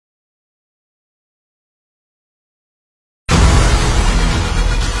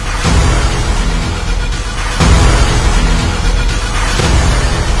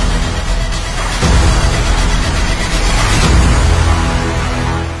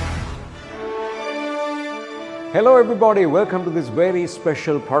Hello everybody, welcome to this very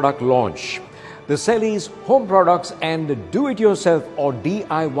special product launch. The Selleys Home Products and Do-It-Yourself or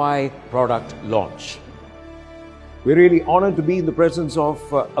DIY product launch. We're really honored to be in the presence of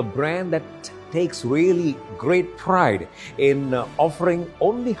a brand that takes really great pride in offering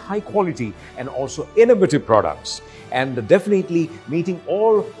only high quality and also innovative products, and definitely meeting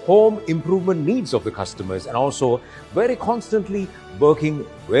all home improvement needs of the customers, and also very constantly working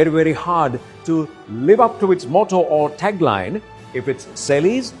very hard to live up to its motto or tagline: if it's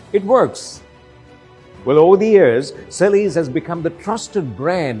Selleys, it works. Well, over the years, Selleys has become the trusted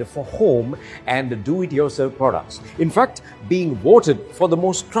brand for home and do-it-yourself products. In fact, being voted for the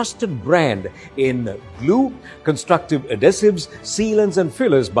most trusted brand in glue, constructive adhesives, sealants and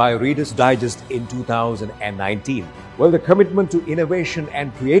fillers by Reader's Digest in 2019. Well, the commitment to innovation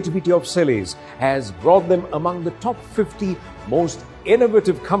and creativity of Selleys has brought them among the top 50 most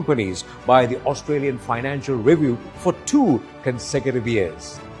innovative companies by the Australian Financial Review for 2 consecutive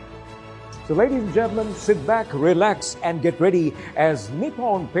years. So ladies and gentlemen, sit back, relax and get ready as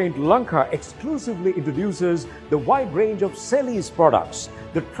Nippon Paint Lanka exclusively introduces the wide range of Selleys products,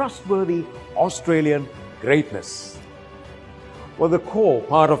 the trustworthy Australian greatness. Well, the core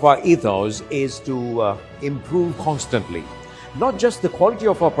part of our ethos is to improve constantly. Not just the quality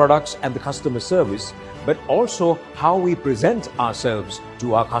of our products and the customer service, but also how we present ourselves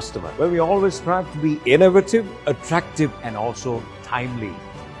to our customer. Well, we always strive to be innovative, attractive and also timely.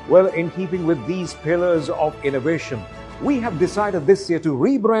 Well, in keeping with these pillars of innovation, we have decided this year to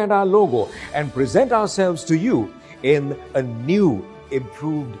rebrand our logo and present ourselves to you in a new,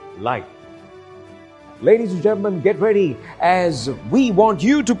 improved light. Ladies and gentlemen, get ready as we want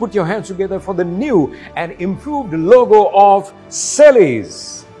you to put your hands together for the new and improved logo of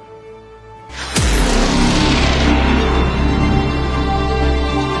Selleys.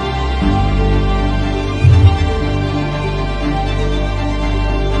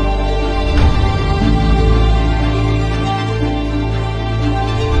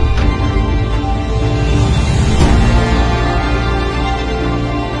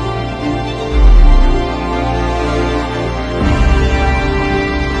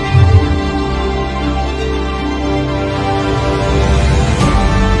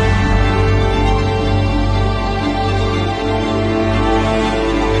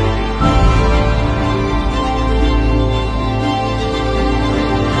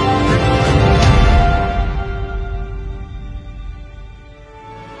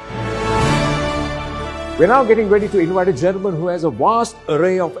 We're now getting ready to invite a gentleman who has a vast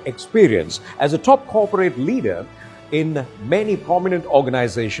array of experience as a top corporate leader in many prominent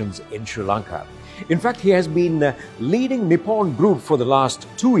organizations in Sri Lanka. In fact, he has been leading Nippon Group for the last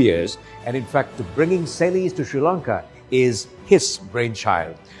 2 years, and in fact, bringing Selleys to Sri Lanka is his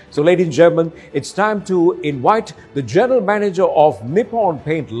brainchild. So ladies and gentlemen, it's time to invite the General Manager of Nippon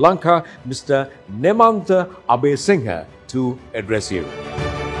Paint Lanka, Mr. Nemantha Abesinghe, to address you.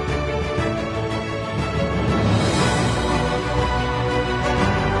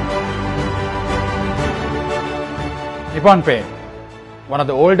 Nippon Paint, one of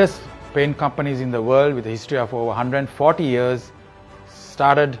the oldest paint companies in the world with a history of over 140 years,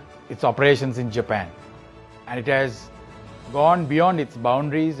 started its operations in Japan, and it has gone beyond its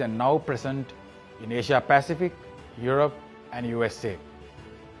boundaries and now present in Asia Pacific, Europe and USA.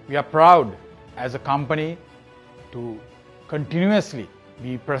 We are proud as a company to continuously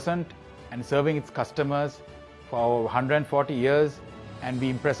be present and serving its customers for over 140 years and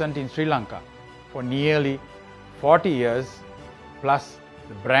being present in Sri Lanka for nearly 40 years, plus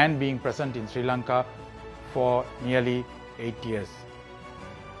the brand being present in Sri Lanka for nearly 8 years.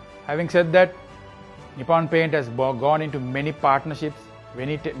 Having said that, Nippon Paint has gone into many partnerships,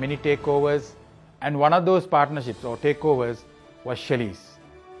 many takeovers, and one of those partnerships or takeovers was Selleys.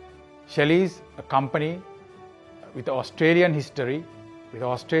 Selleys, a company with Australian history, with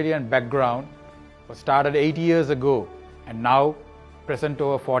Australian background, was started 80 years ago and now present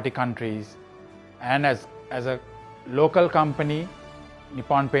over 40 countries. And as a local company,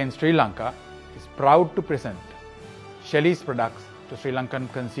 Nippon Paint Sri Lanka is proud to present Selleys products to Sri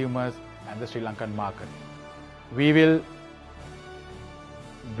Lankan consumers and the Sri Lankan market. We will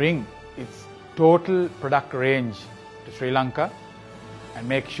bring its total product range to Sri Lanka and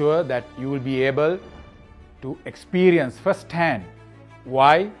make sure that you will be able to experience firsthand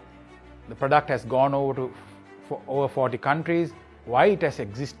why the product has gone over for over 40 countries, why it has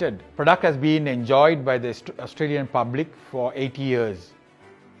existed. Product has been enjoyed by the Australian public for 80 years.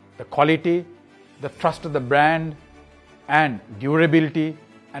 The quality, the trust of the brand and durability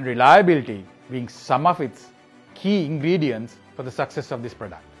and reliability being some of its key ingredients for the success of this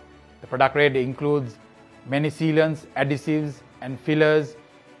product. The product range includes many sealants, adhesives and fillers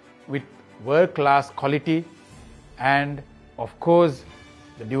with world-class quality and of course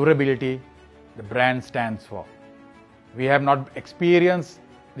the durability the brand stands for. We have not experienced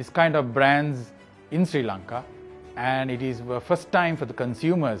this kind of brands in Sri Lanka, and it is the first time for the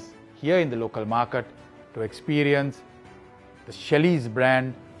consumers here in the local market to experience the Selleys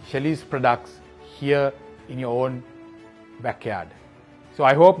brand, Selleys products here in your own backyard. So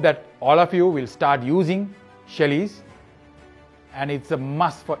I hope that all of you will start using Selleys, and it's a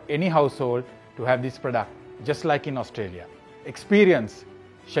must for any household to have this product, just like in Australia. Experience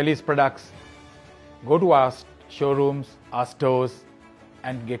Selleys products, go to our showrooms, our stores,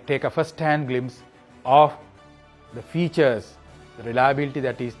 and take a first-hand glimpse of the features, the reliability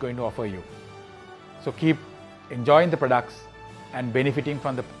that is going to offer you. So keep enjoying the products and benefiting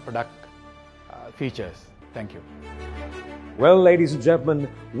from the product features. Thank you. Well, ladies and gentlemen,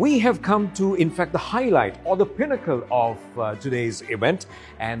 we have come to, in fact, the highlight or the pinnacle of today's event.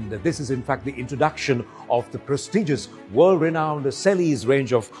 And this is, in fact, the introduction of the prestigious, world-renowned Selleys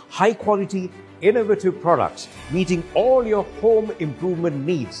range of high-quality, innovative products, meeting all your home improvement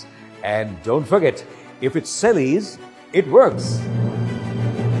needs. And don't forget, if it's Selleys, it works.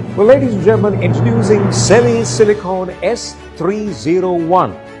 Well, ladies and gentlemen, introducing Selleys Silicone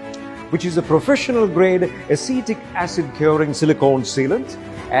S301, which is a professional-grade acetic acid curing silicone sealant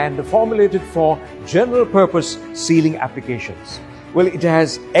and formulated for general-purpose sealing applications. Well, it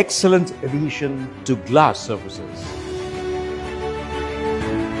has excellent adhesion to glass surfaces.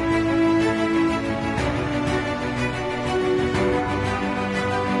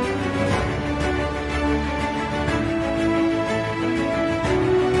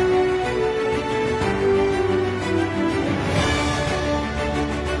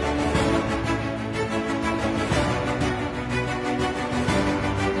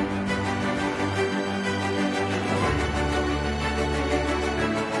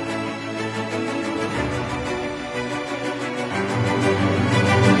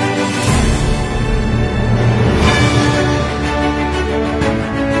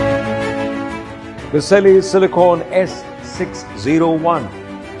 The Selleys Silicone S601,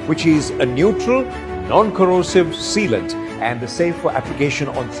 which is a neutral, non-corrosive sealant and safe for application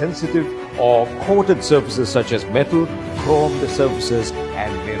on sensitive or coated surfaces such as metal, chromed surfaces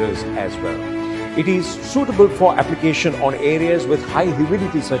and mirrors as well. It is suitable for application on areas with high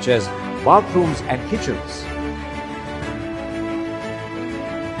humidity such as bathrooms and kitchens.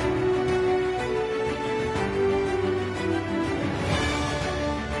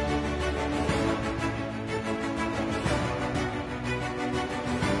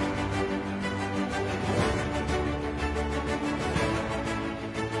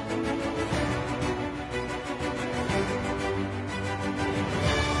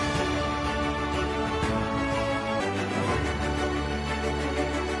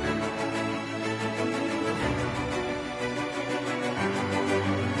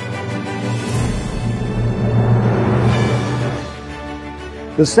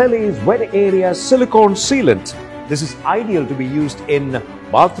 The Selleys Wet Area Silicone Sealant. This is ideal to be used in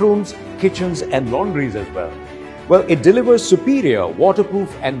bathrooms, kitchens and laundries as well. Well, it delivers superior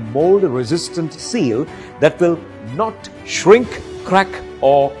waterproof and mold-resistant seal that will not shrink, crack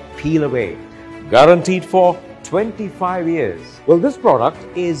or peel away. Guaranteed for 25 years. Well, this product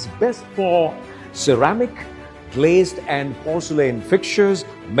is best for ceramic, glazed and porcelain fixtures,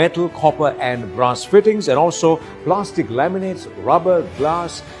 metal, copper and brass fittings, and also plastic laminates, rubber,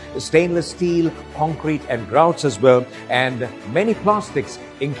 glass, stainless steel, concrete and grouts as well, and many plastics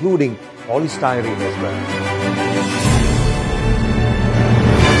including polystyrene as well.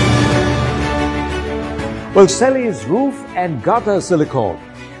 Well, Selleys Roof and Gutter Silicone,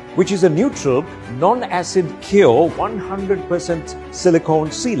 which is a neutral, non-acid cure 100% silicone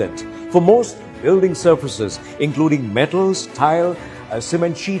sealant for most building surfaces, including metals, tile,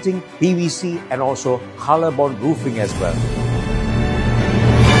 cement sheeting, PVC, and also color bond roofing as well.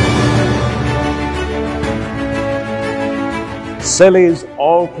 Selleys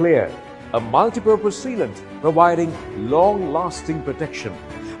All Clear, a multi-purpose sealant providing long-lasting protection.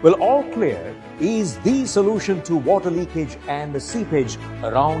 Well, All Clear is the solution to water leakage and seepage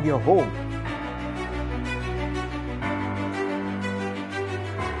around your home.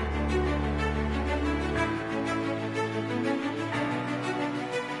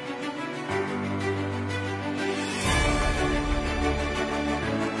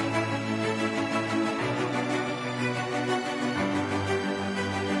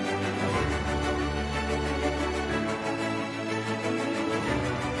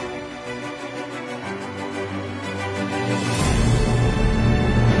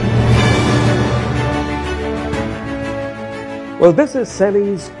 Well, this is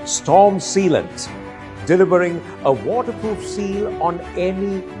Selleys Storm Sealant, delivering a waterproof seal on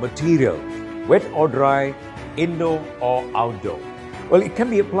any material, wet or dry, indoor or outdoor. Well, it can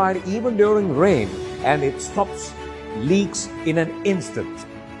be applied even during rain and it stops leaks in an instant.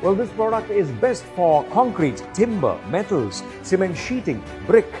 Well, this product is best for concrete, timber, metals, cement sheeting,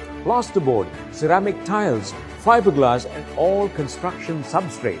 brick, plasterboard, ceramic tiles, fiberglass and all construction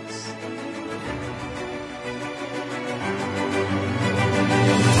substrates.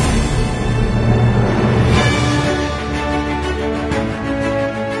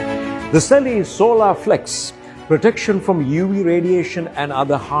 The Selleys Solar Flex protection from UV radiation and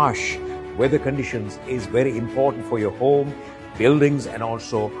other harsh weather conditions is very important for your home, buildings and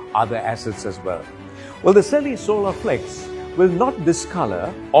also other assets as well. Well, the Selleys Solar Flex will not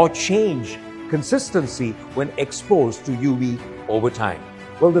discolor or change consistency when exposed to UV over time.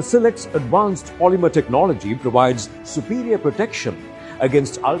 Well, the Selleys advanced polymer technology provides superior protection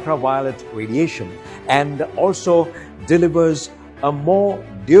against ultraviolet radiation and also delivers a more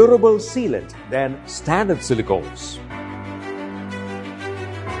durable sealant than standard silicones.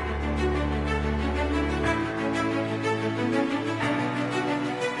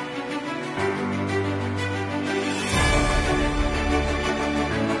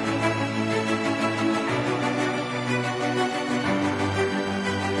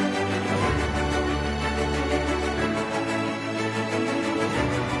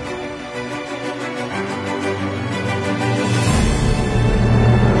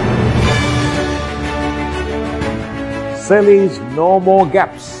 Selleys No More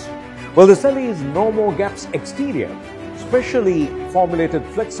Gaps. Well, the Selleys No More Gaps exterior, specially formulated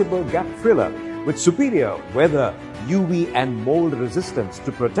flexible gap filler with superior weather, UV and mold resistance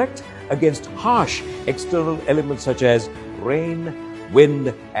to protect against harsh external elements such as rain,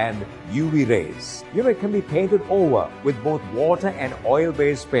 wind and UV rays. It can be painted over with both water and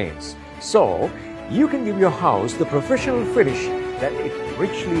oil-based paints. So, you can give your house the professional finish that it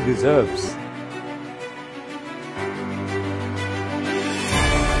richly deserves.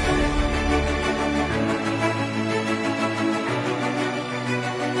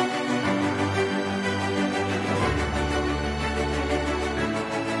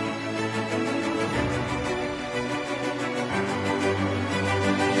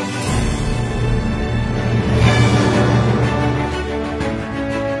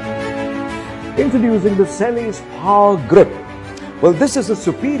 Introducing the Selleys Power Grip. Well, this is a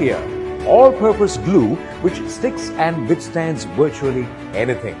superior all-purpose glue which sticks and withstands virtually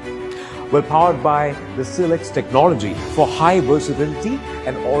anything. Well, powered by the Selleys technology for high versatility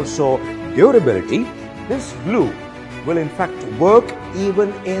and also durability, this glue will in fact work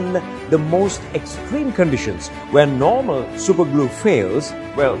even in the most extreme conditions where normal super glue fails.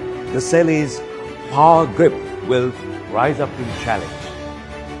 Well, the Selleys Power Grip will rise up to the challenge.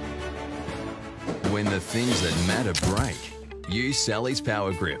 When the things that matter break, use Selleys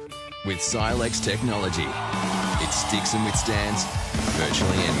Power Grip with Selleys technology. It sticks and withstands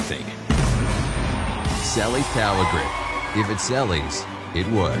virtually anything. Selleys Power Grip. If it's Selleys, it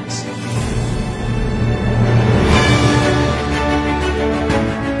works.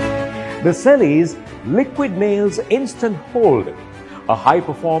 The Selleys Liquid Nails Instant Hold, a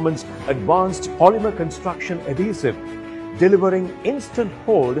high-performance advanced polymer construction adhesive delivering instant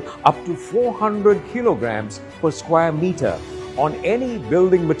hold up to 400 kilograms per square meter on any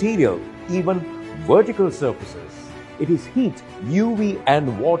building material, even vertical surfaces. It is heat, UV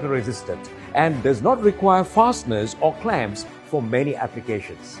and water resistant and does not require fasteners or clamps for many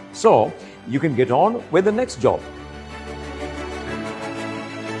applications. So, you can get on with the next job.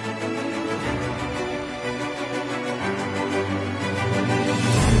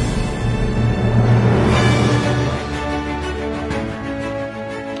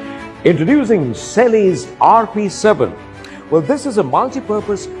 Introducing Selleys RP7. Well, this is a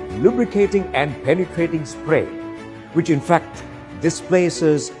multi-purpose lubricating and penetrating spray, which in fact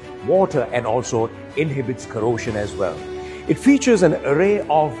displaces water and also inhibits corrosion as well. It features an array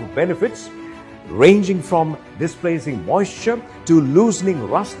of benefits ranging from displacing moisture to loosening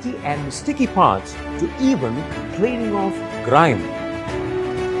rusty and sticky parts to even cleaning off grime.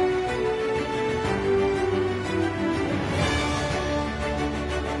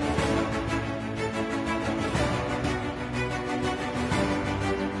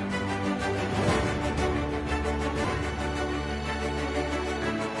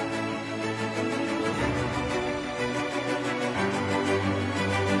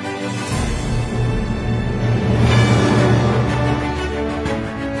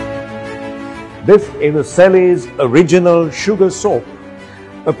 This is a Selleys Original Sugar Soap,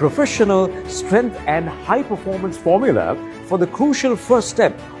 a professional strength and high performance formula for the crucial first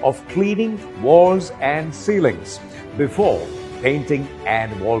step of cleaning walls and ceilings before painting and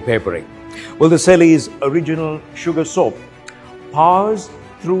wallpapering. Well, the Selleys original sugar soap powers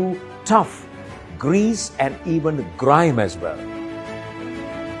through tough grease and even grime as well.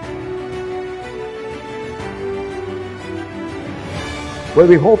 Well,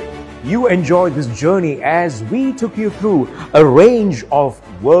 we hope you enjoyed this journey as we took you through a range of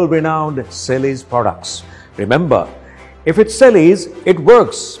world-renowned Selleys products. Remember, if it's Selleys, it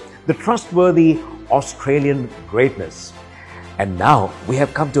works. The trustworthy Australian greatness. And now we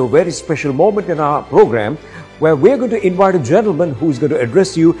have come to a very special moment in our program where we're going to invite a gentleman who's going to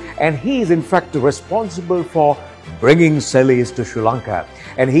address you, and he is in fact responsible for bringing Selleys to Sri Lanka.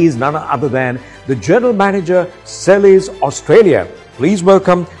 And he is none other than the General Manager, Selleys Australia. Please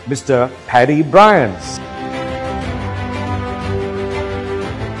welcome Mr. Paddy Bryans.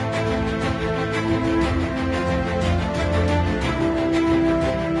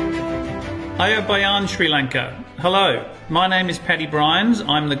 Bayan, Sri Lanka. Hello, my name is Paddy Bryans.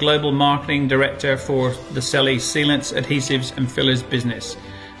 I'm the Global Marketing Director for the Selleys Sealants, Adhesives and Fillers business.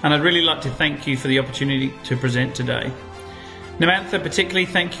 And I'd really like to thank you for the opportunity to present today. Namantha, particularly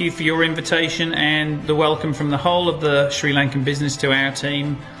thank you for your invitation and the welcome from the whole of the Sri Lankan business to our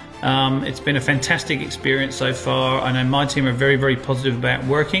team. It's been a fantastic experience so far. I know my team are very, very positive about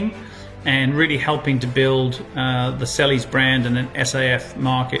working and really helping to build the Selleys brand and an SAF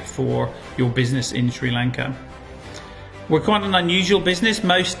market for your business in Sri Lanka. We're quite an unusual business.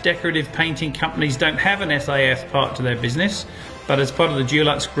 Most decorative painting companies don't have an SAF part to their business, but as part of the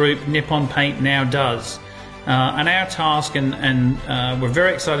Dulux group, Nippon Paint now does. And our task, and we're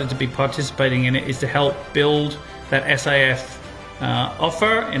very excited to be participating in it, is to help build that SAF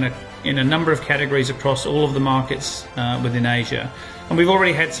offer in a number of categories across all of the markets within Asia. And we've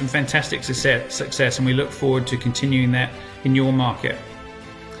already had some fantastic success, and we look forward to continuing that in your market.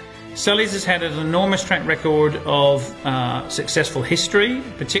 Selleys has had an enormous track record of successful history,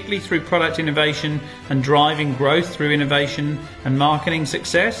 particularly through product innovation and driving growth through innovation and marketing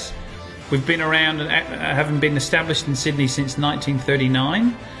success. We've been around and having been established in Sydney since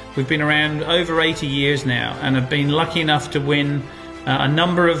 1939. We've been around over 80 years now and have been lucky enough to win a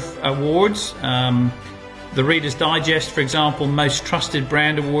number of awards. The Reader's Digest, for example, Most Trusted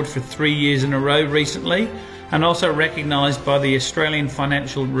Brand Award for 3 years in a row recently, and also recognised by the Australian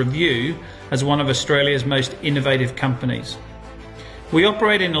Financial Review as one of Australia's most innovative companies. We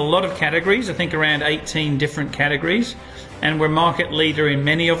operate in a lot of categories, I think around 18 different categories, and we're market leader in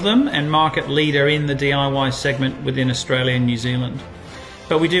many of them and market leader in the DIY segment within Australia and New Zealand.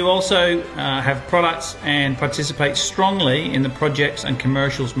 But we do also have products and participate strongly in the projects and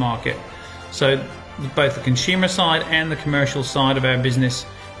commercials market. So both the consumer side and the commercial side of our business,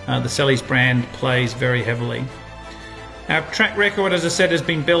 the Selleys brand plays very heavily. Our track record, as I said, has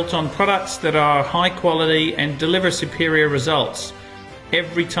been built on products that are high quality and deliver superior results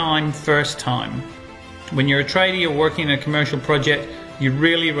every time, first time. When you're a tradie or working in a commercial project, you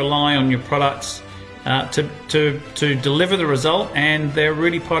really rely on your products to deliver the result, and they're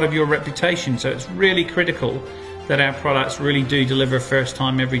really part of your reputation. So it's really critical that our products really do deliver first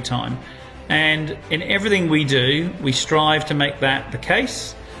time, every time. And in everything we do, we strive to make that the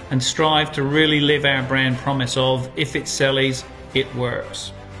case and strive to really live our brand promise of, if it's Selleys, it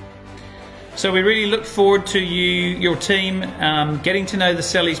works. So we really look forward to you, your team, getting to know the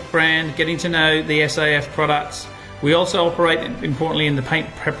Selleys brand, getting to know the SAF products. We also operate, importantly, in the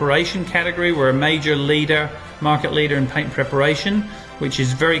paint preparation category. We're a major leader, market leader in paint preparation, which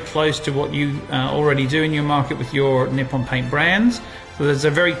is very close to what you already do in your market with your Nippon Paint brands. So there's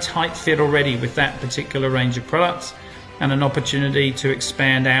a very tight fit already with that particular range of products, and an opportunity to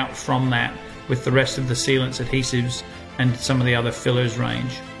expand out from that with the rest of the sealants, adhesives, and some of the other fillers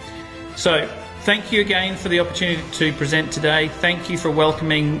range. So thank you again for the opportunity to present today. Thank you for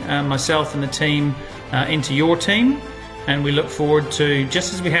welcoming myself and the team into your team, and we look forward to,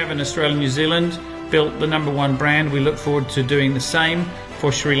 just as we have in Australia and New Zealand, built the #1 brand, we look forward to doing the same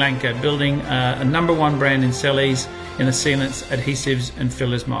for Sri Lanka, building a #1 brand in Selleys in the sealants, adhesives and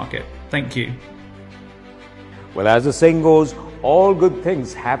fillers market. Thank you. Well, as the saying goes, all good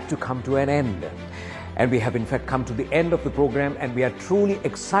things have to come to an end. And we have in fact come to the end of the program, and we are truly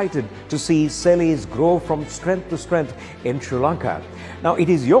excited to see Selleys grow from strength to strength in Sri Lanka. Now, it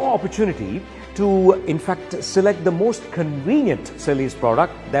is your opportunity to in fact select the most convenient Selleys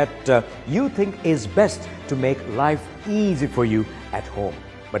product that you think is best to make life easy for you at home.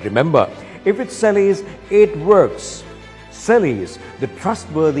 But remember, if it's Selleys, it works. Selleys, the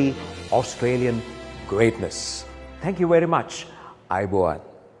trustworthy Australian greatness. Thank you very much. Aiboan.